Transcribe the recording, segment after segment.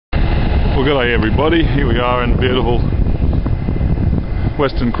Well, good day everybody. Here we are in beautiful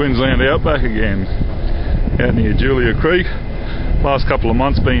Western Queensland outback again, out near Julia Creek. Last couple of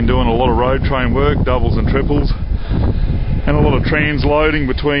months been doing a lot of road train work, doubles and triples, and a lot of transloading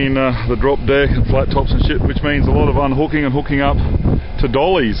between the drop deck and flat tops and shit, which means a lot of unhooking and hooking up to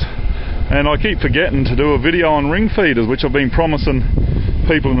dollies. And I keep forgetting to do a video on ring feeders, which I've been promising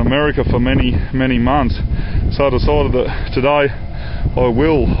people in America for many months. So I decided that today I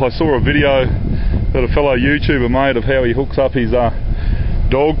will. I saw a video that a fellow YouTuber made of how he hooks up his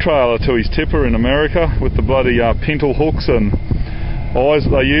dog trailer to his tipper in America with the bloody pintle hooks and eyes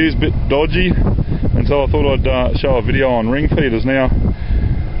that they use, a bit dodgy, and so I thought I'd show a video on ring feeders. Now,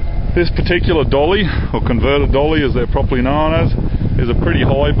 this particular dolly, or converted dolly as they're properly known as, is a pretty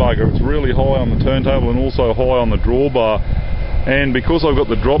high bugger. It's really high on the turntable and also high on the drawbar, and because I've got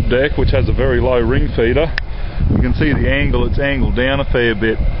the drop deck, which has a very low ring feeder, you can see the angle, it's angled down a fair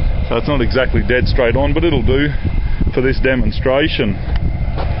bit, so it's not exactly dead straight on, but it'll do for this demonstration.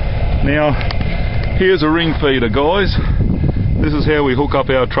 Now, here's a ring feeder, guys. This is how we hook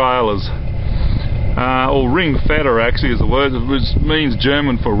up our trailers. Or Ringfeder actually is the word, which means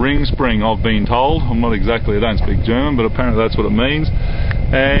German for ring spring, I've been told. I don't speak German, but apparently that's what it means.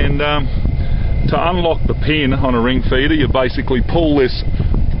 And to unlock the pin on a ring feeder, you basically pull this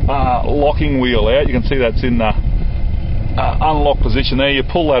locking wheel out. You can see that's in the unlock position there. You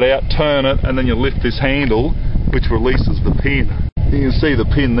pull that out, turn it, and then you lift this handle, which releases the pin. You can see the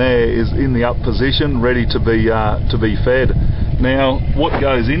pin there is in the up position, ready to be fed. Now, what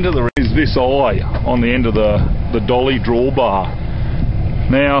goes into the ring is this eye on the end of the dolly drawbar.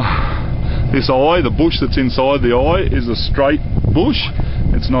 Now, this eye, the bush that's inside the eye, is a straight bush.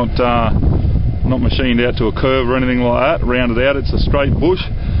 It's not machined out to a curve or anything like that, rounded out. It's a straight bush.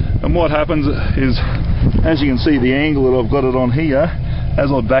 And what happens is, as you can see the angle that I've got it on here, as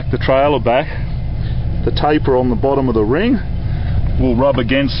I back the trailer back, the taper on the bottom of the ring will rub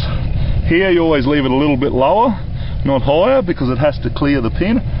against here. You always leave it a little bit lower, not higher, because it has to clear the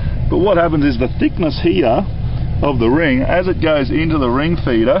pin. But what happens is the thickness here of the ring, as it goes into the ring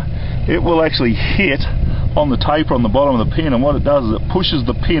feeder, it will actually hit on the taper on the bottom of the pin, and what it does is it pushes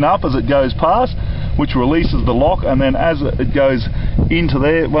the pin up as it goes past, which releases the lock, and then as it goes into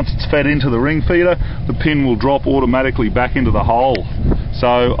there, once it's fed into the ring feeder, the pin will drop automatically back into the hole. So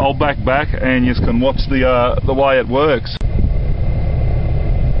I'll back and you can watch the way it works.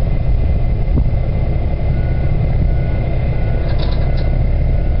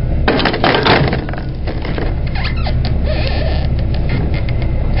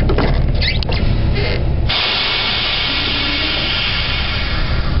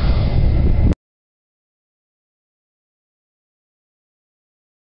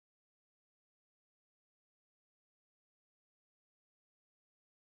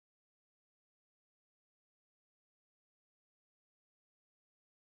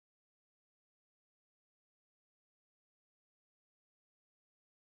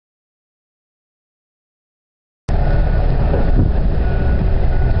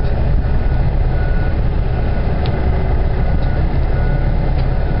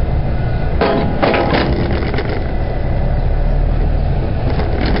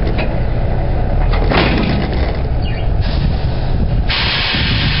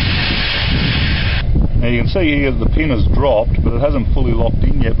 You can see here the pin has dropped, but it hasn't fully locked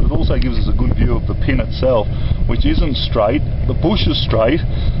in yet, but it also gives us a good view of the pin itself, which isn't straight. The bush is straight,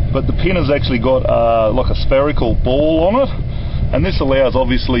 but the pin has actually got like a spherical ball on it, and this allows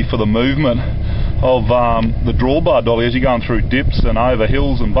obviously for the movement of the drawbar dolly as you're going through dips and over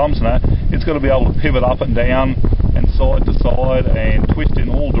hills and bumps and that. It's got to be able to pivot up and down and side to side and twist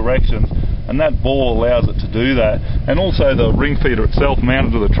in all directions, and that ball allows it to do that. And also the ring feeder itself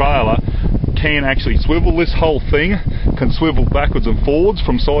mounted to the trailer can actually swivel. This whole thing can swivel backwards and forwards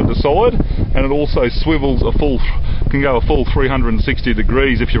from side to side, and it also swivels can go a full 360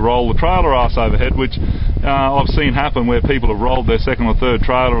 degrees if you roll the trailer arse overhead, which I've seen happen where people have rolled their second or third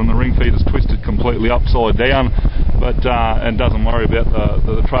trailer and the ring feeder's twisted completely upside down, but and doesn't worry about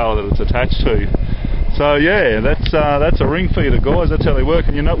the trailer that it's attached to. So yeah, that's a ring feeder, guys. That's how they work.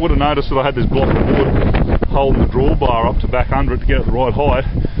 And you would have noticed that I had this block of wood holding the drawbar up to back under it to get it the right height.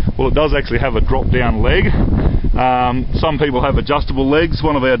 Well, it does actually have a drop down leg. Some people have adjustable legs.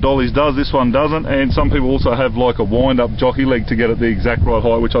 One of our dollies does, this one doesn't, and some people also have like a wind up jockey leg to get it the exact right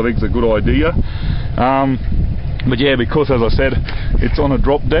height, which I think is a good idea. But yeah, because as I said, it's on a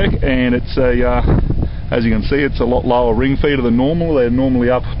drop deck, and it's as you can see, it's a lot lower ring feeder than normal. They're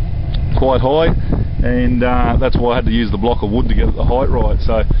normally up quite high, and that's why I had to use the block of wood to get the height right.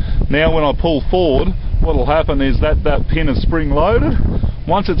 So now when I pull forward, what will happen is that pin is spring loaded.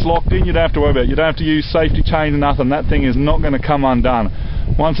 Once it's locked in, you don't have to worry about it. You don't have to use safety chains, nothing. That thing is not going to come undone.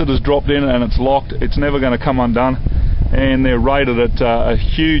 Once it is dropped in and it's locked, it's never going to come undone. And they're rated at a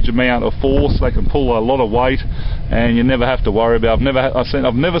huge amount of force. They can pull a lot of weight, and you never have to worry about it.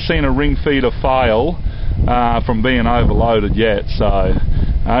 I've never seen a ring feeder fail from being overloaded yet, so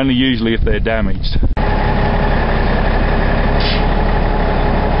only usually if they're damaged.